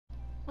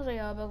So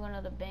y'all, back with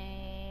another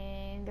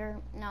banger.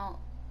 Now,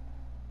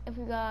 if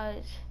you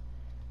guys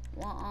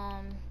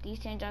want these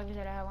 10 joggers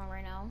that I have on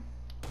right now,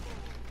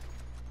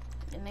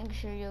 then make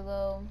sure you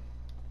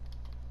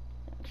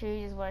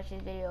just watch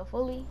this video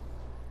fully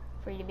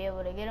for you to be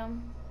able to get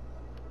them.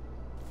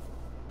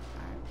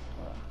 Alright,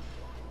 well,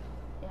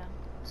 yeah.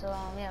 So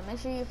yeah, make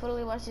sure you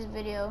fully watch this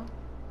video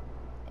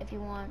if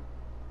you want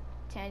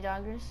 10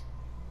 joggers.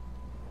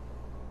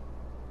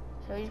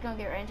 So we're just gonna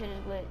get right into this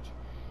glitch.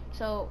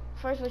 So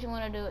first, what you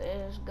want to do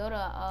is go to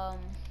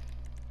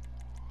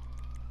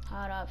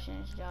hot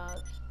options,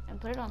 jobs, and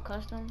put it on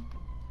custom,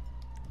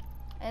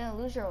 and then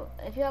lose your.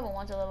 If you have a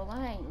wanted level, go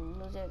ahead and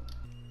lose it.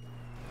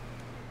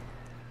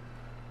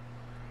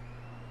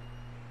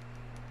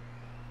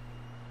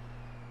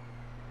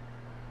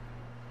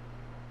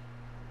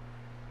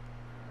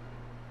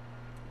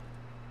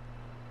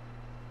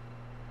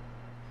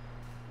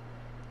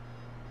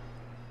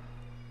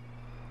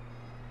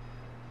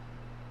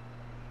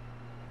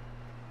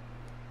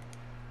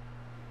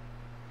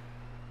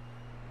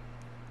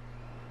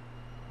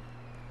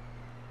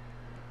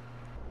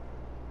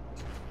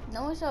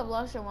 Now once you have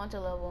lost your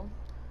wanted level,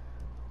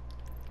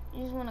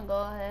 you just want to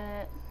go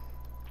ahead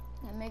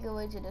and make your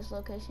way to this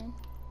location.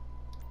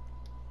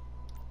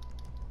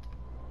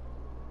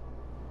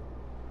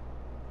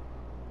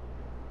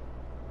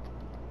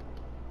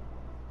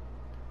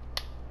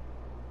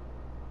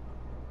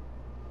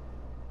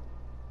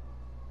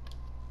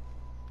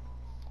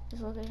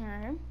 This location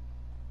right here.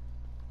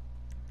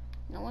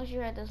 Now once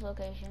you're at this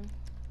location,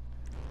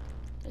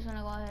 just want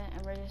to go ahead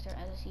and register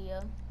as a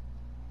CEO.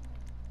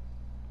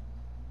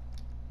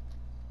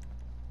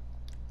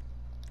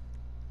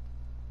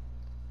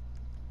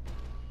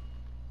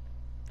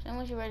 So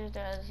once you register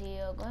as a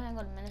CEO, go ahead and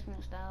go to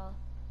management style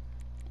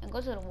and go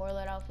to the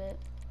warlord outfit.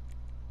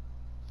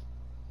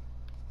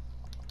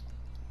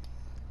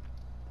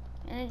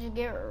 And then just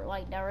get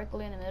like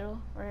directly in the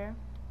middle right here.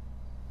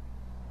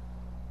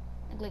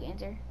 And click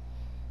enter.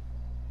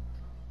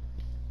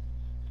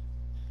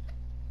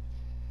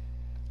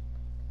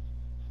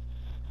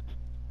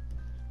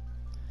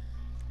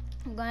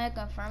 Go ahead and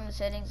confirm the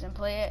settings and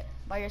play it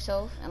by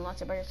yourself and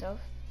launch it by yourself.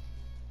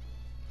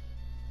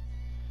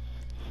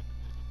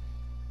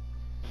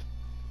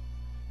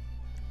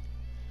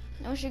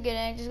 Once you get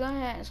in, just go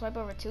ahead and swipe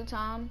over 2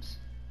 times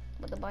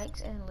with the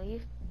bikes and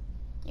leave.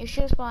 You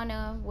should spawn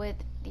in with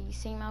the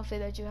same outfit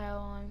that you had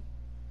on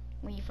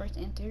when you first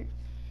entered.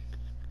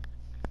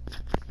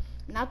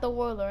 Not the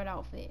warlord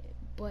outfit,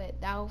 but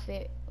the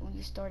outfit when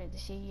you started the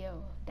CEO,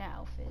 that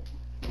outfit.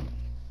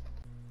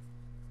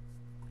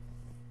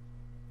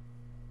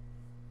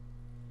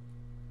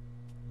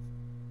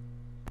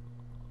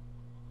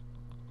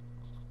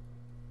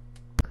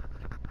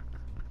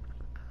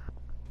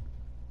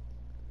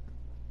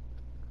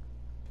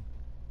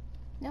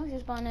 Now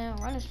just spawn in,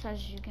 run as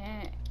fast as you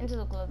can into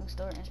the clothing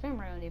store and spam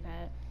right on the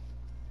D-pad.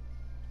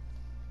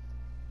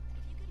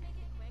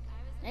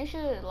 Make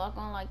sure to lock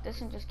on like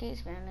this and just keep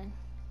spamming.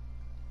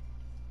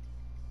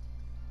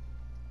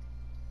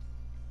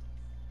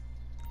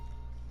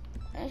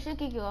 And it should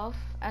kick you off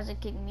as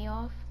it kicked me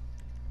off.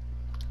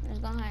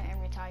 Just go ahead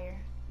and retire.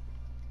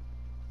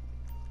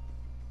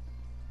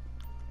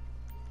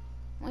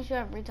 Once you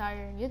have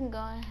retired, you can go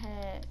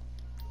ahead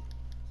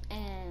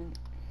and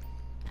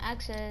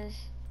access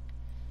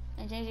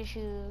and change your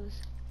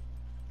shoes.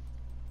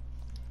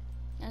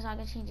 And so I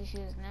can change the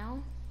shoes now.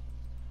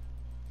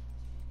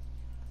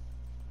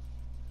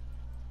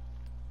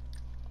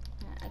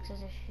 And access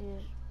the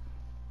shoes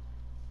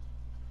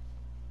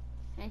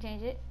and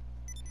change it.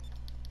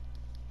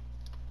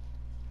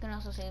 You can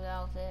also save the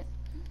outfit.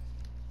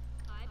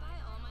 I buy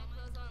all my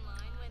clothes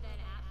online with an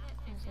app that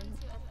fits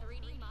into a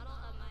 3D model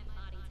of my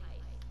body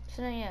type.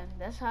 So then yeah,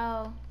 that's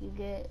how you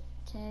get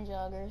 10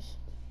 joggers.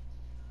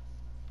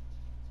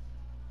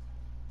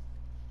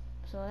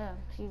 So yeah,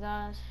 see you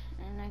guys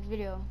in the next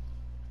video.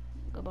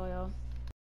 Goodbye, y'all.